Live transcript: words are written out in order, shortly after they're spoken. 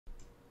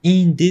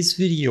In this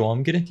video,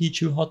 I'm gonna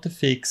teach you how to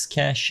fix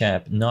Cash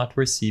App not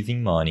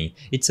receiving money.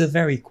 It's a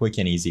very quick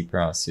and easy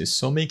process,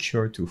 so make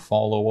sure to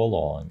follow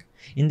along.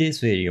 In this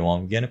video,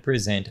 I'm gonna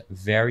present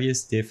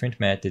various different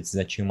methods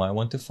that you might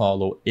want to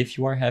follow if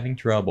you are having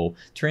trouble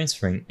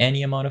transferring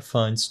any amount of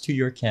funds to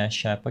your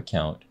Cash App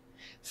account.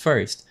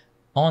 First,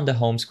 on the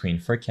home screen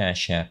for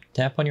Cash App,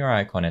 tap on your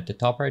icon at the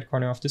top right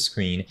corner of the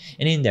screen,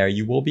 and in there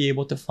you will be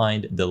able to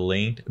find the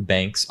Linked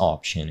Banks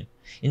option.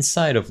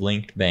 Inside of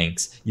Linked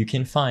Banks, you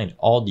can find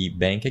all the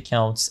bank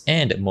accounts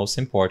and, most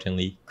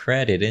importantly,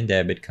 credit and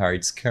debit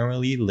cards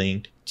currently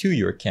linked to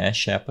your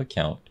Cash App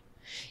account.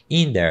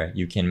 In there,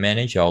 you can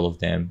manage all of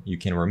them, you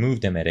can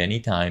remove them at any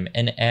time,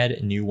 and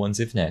add new ones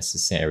if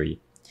necessary.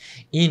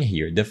 In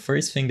here, the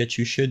first thing that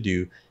you should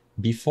do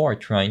before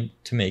trying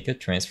to make a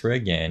transfer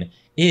again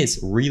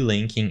is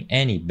relinking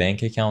any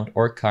bank account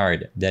or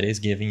card that is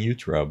giving you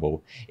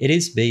trouble. It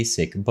is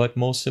basic, but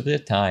most of the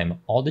time,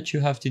 all that you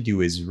have to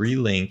do is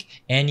relink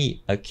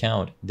any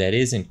account that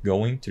isn't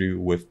going through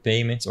with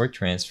payments or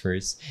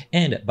transfers,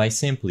 and by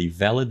simply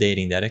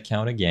validating that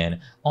account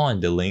again on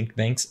the Linked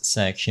Banks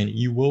section,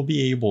 you will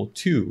be able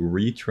to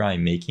retry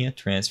making a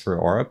transfer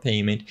or a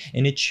payment,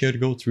 and it should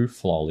go through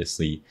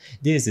flawlessly.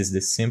 This is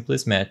the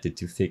simplest method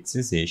to fix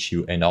this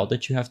issue, and all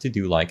that you have to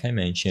do, like I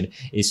mentioned,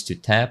 is to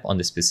tap on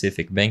the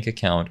specific bank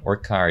account or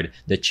card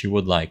that you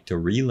would like to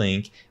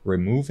relink,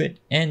 remove it,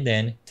 and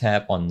then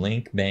tap on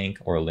Link Bank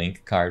or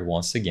Link Card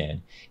once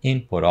again.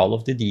 Input all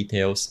of the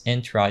details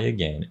and try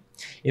again.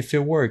 If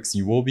it works,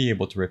 you will be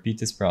able to repeat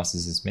this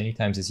process as many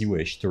times as you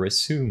wish to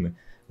resume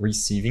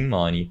receiving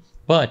money.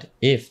 But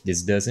if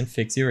this doesn't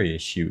fix your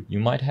issue, you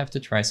might have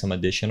to try some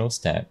additional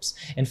steps.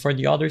 And for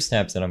the other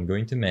steps that I'm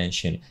going to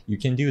mention, you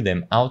can do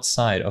them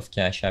outside of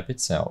Cash App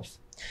itself.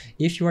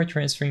 If you are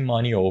transferring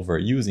money over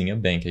using a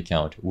bank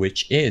account,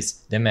 which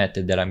is the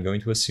method that I'm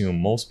going to assume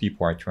most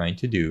people are trying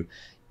to do,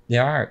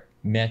 there are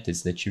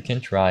methods that you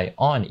can try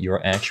on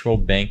your actual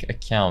bank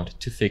account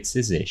to fix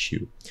this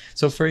issue.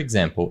 So for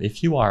example,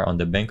 if you are on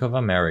the Bank of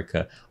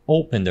America,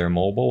 open their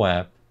mobile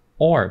app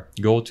or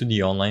go to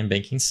the online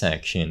banking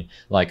section.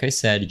 Like I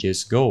said,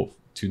 just go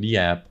to the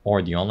app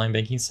or the online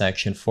banking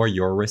section for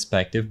your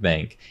respective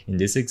bank. In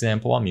this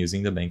example, I'm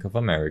using the Bank of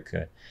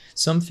America.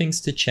 Some things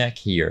to check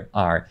here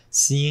are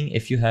seeing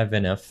if you have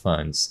enough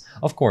funds.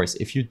 Of course,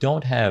 if you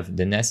don't have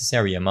the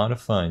necessary amount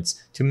of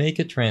funds to make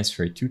a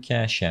transfer to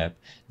Cash App,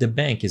 the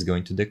bank is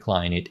going to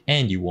decline it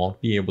and you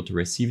won't be able to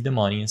receive the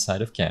money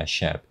inside of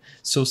Cash App.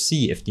 So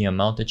see if the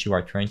amount that you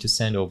are trying to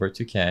send over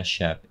to Cash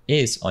App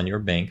is on your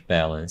bank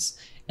balance.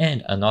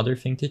 And another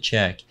thing to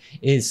check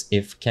is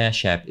if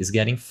Cash App is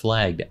getting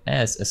flagged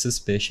as a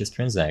suspicious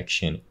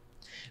transaction.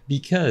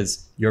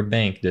 Because your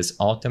bank does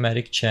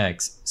automatic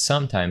checks,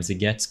 sometimes it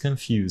gets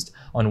confused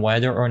on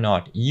whether or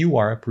not you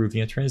are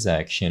approving a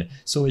transaction,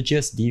 so it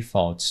just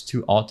defaults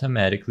to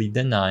automatically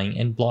denying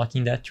and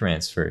blocking that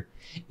transfer.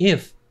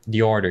 If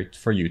the order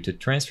for you to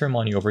transfer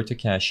money over to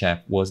Cash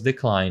App was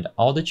declined,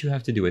 all that you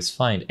have to do is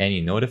find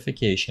any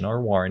notification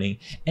or warning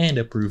and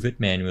approve it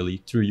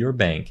manually through your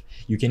bank.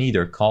 You can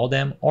either call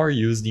them or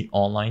use the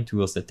online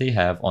tools that they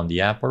have on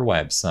the app or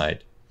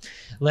website.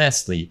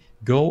 Lastly,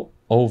 go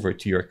over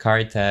to your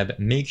card tab,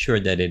 make sure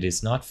that it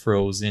is not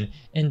frozen,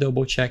 and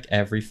double check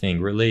everything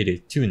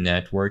related to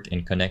network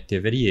and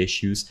connectivity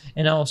issues,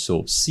 and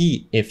also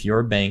see if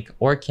your bank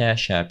or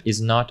Cash App is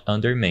not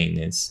under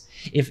maintenance.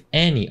 If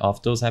any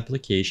of those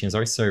applications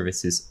or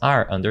services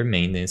are under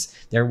maintenance,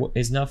 there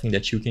is nothing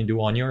that you can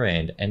do on your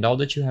end, and all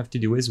that you have to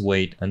do is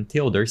wait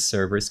until their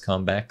servers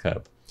come back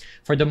up.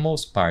 For the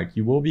most part,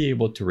 you will be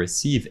able to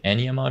receive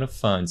any amount of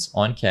funds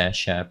on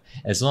Cash App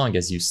as long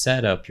as you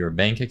set up your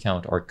bank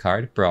account or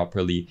card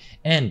properly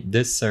and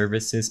the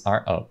services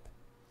are up.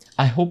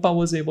 I hope I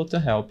was able to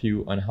help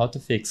you on how to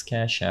fix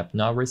Cash App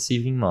not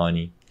receiving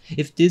money.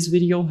 If this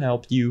video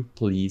helped you,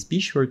 please be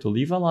sure to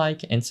leave a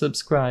like and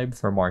subscribe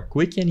for more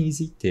quick and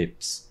easy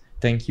tips.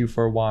 Thank you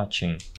for watching.